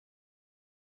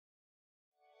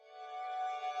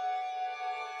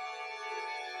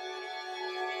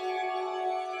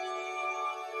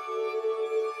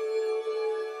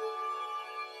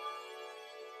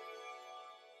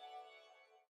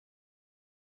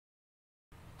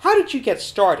How did you get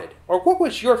started, or what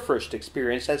was your first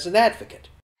experience as an advocate?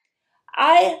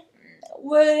 I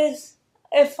was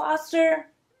a foster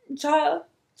child,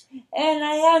 and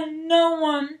I had no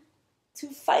one to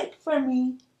fight for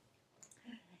me.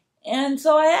 And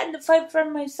so I had to fight for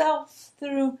myself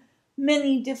through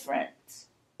many different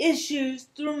issues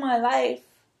through my life.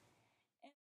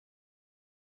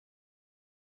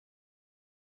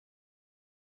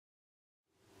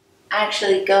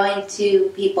 Actually, going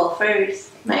to People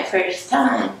First, my first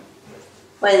time,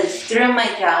 was through my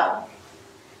job.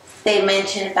 They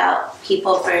mentioned about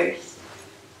People First.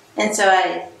 And so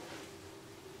I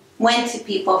went to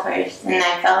People First, and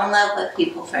I fell in love with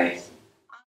People First.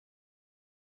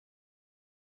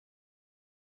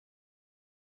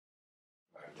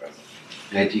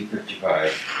 In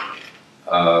 1955,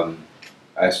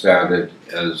 I started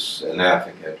as an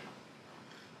advocate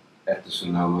at the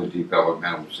Sonoma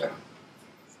Developmental Center.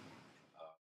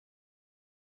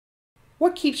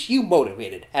 What keeps you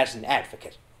motivated as an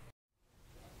advocate?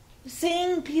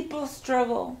 Seeing people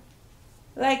struggle,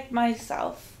 like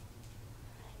myself,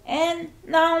 and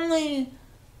not only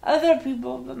other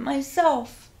people, but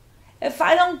myself. If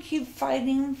I don't keep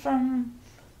fighting from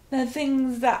the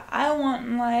things that I want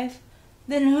in life,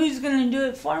 then who's going to do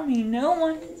it for me? No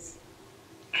one.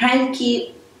 Trying to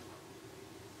keep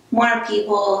more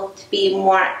people to be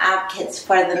more advocates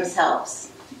for themselves.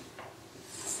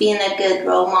 Being a good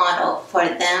role model for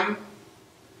them,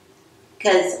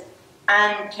 because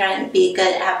I'm trying to be a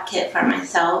good advocate for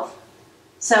myself,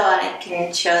 so I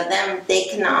can show them they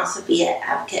can also be an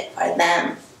advocate for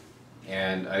them.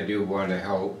 And I do want to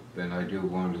help, and I do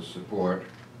want to support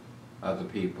other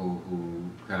people who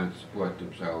can't support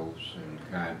themselves and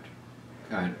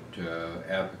can't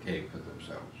advocate for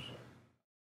themselves.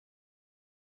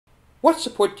 What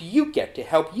support do you get to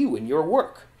help you in your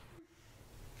work?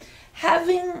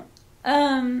 Having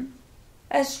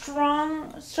a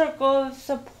strong circle of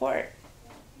support,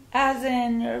 as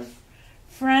in your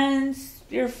friends,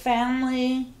 your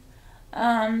family,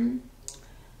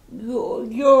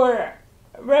 your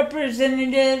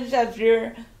representatives of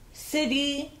your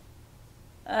city,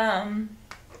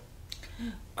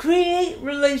 create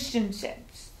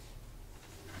relationships.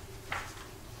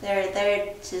 They're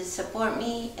there to support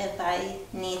me if I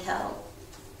need help.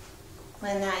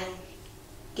 When I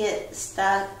get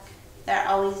stuck, they're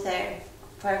always there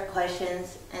for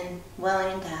questions and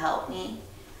willing to help me.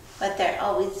 But they're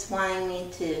always wanting me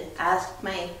to ask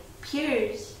my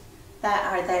peers that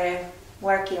are there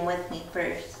working with me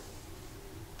first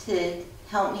to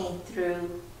help me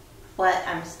through what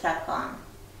I'm stuck on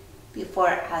before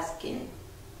asking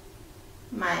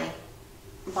my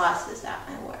bosses at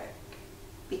my work.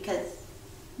 Because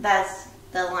that's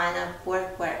the line of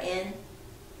work we're in,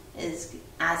 is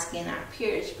asking our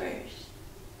peers first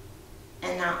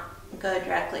and not go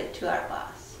directly to our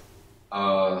boss.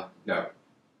 No.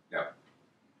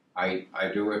 I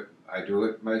do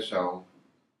it myself.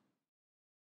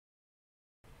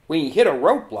 When you hit a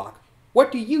roadblock,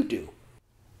 what do you do?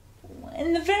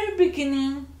 In the very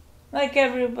beginning, like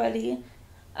everybody,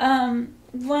 when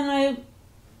I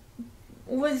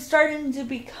was starting to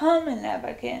become an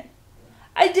advocate,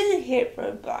 I did hit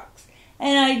roadblocks,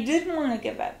 and I didn't want to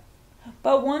give up.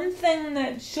 But one thing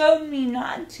that showed me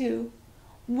not to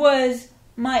was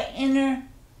my inner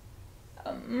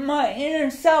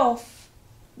self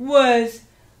was,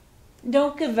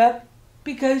 don't give up,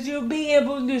 because you'll be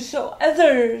able to show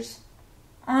others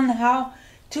on how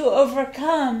to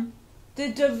overcome the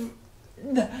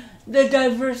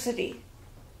diversity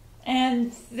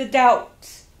and the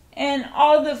doubts and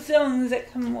all the feelings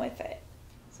that come with it.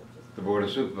 The Board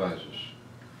of Supervisors.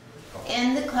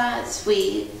 In the class,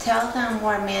 we tell them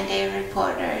we're mandated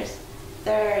reporters.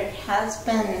 There has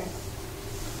been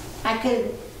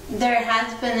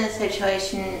a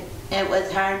situation, it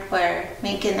was hard where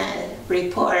making a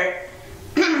report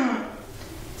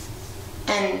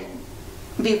and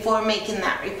before making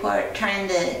that report, trying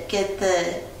to get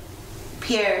the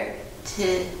peer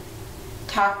to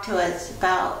talk to us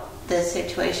about the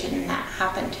situation that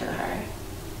happened to her.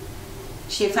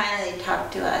 She finally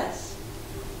talked to us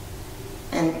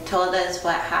and told us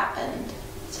what happened,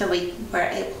 so we were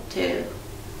able to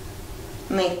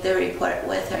make the report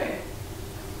with her.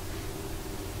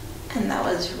 And that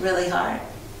was really hard.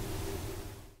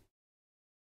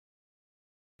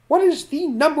 What is the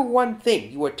number one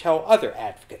thing you would tell other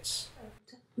advocates?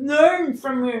 Learn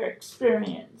from your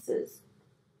experiences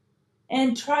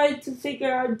and try to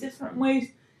figure out different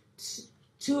ways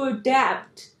to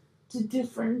adapt to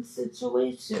different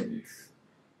situations.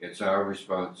 It's our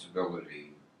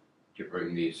responsibility to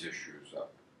bring these issues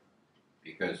up.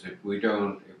 Because if we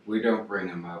don't bring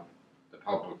them up, the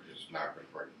public is not going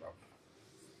to bring them up.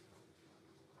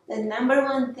 The number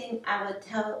one thing I would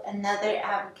tell another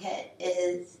advocate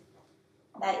is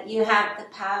that you have the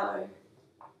power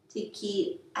to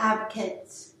keep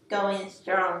advocates going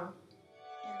strong.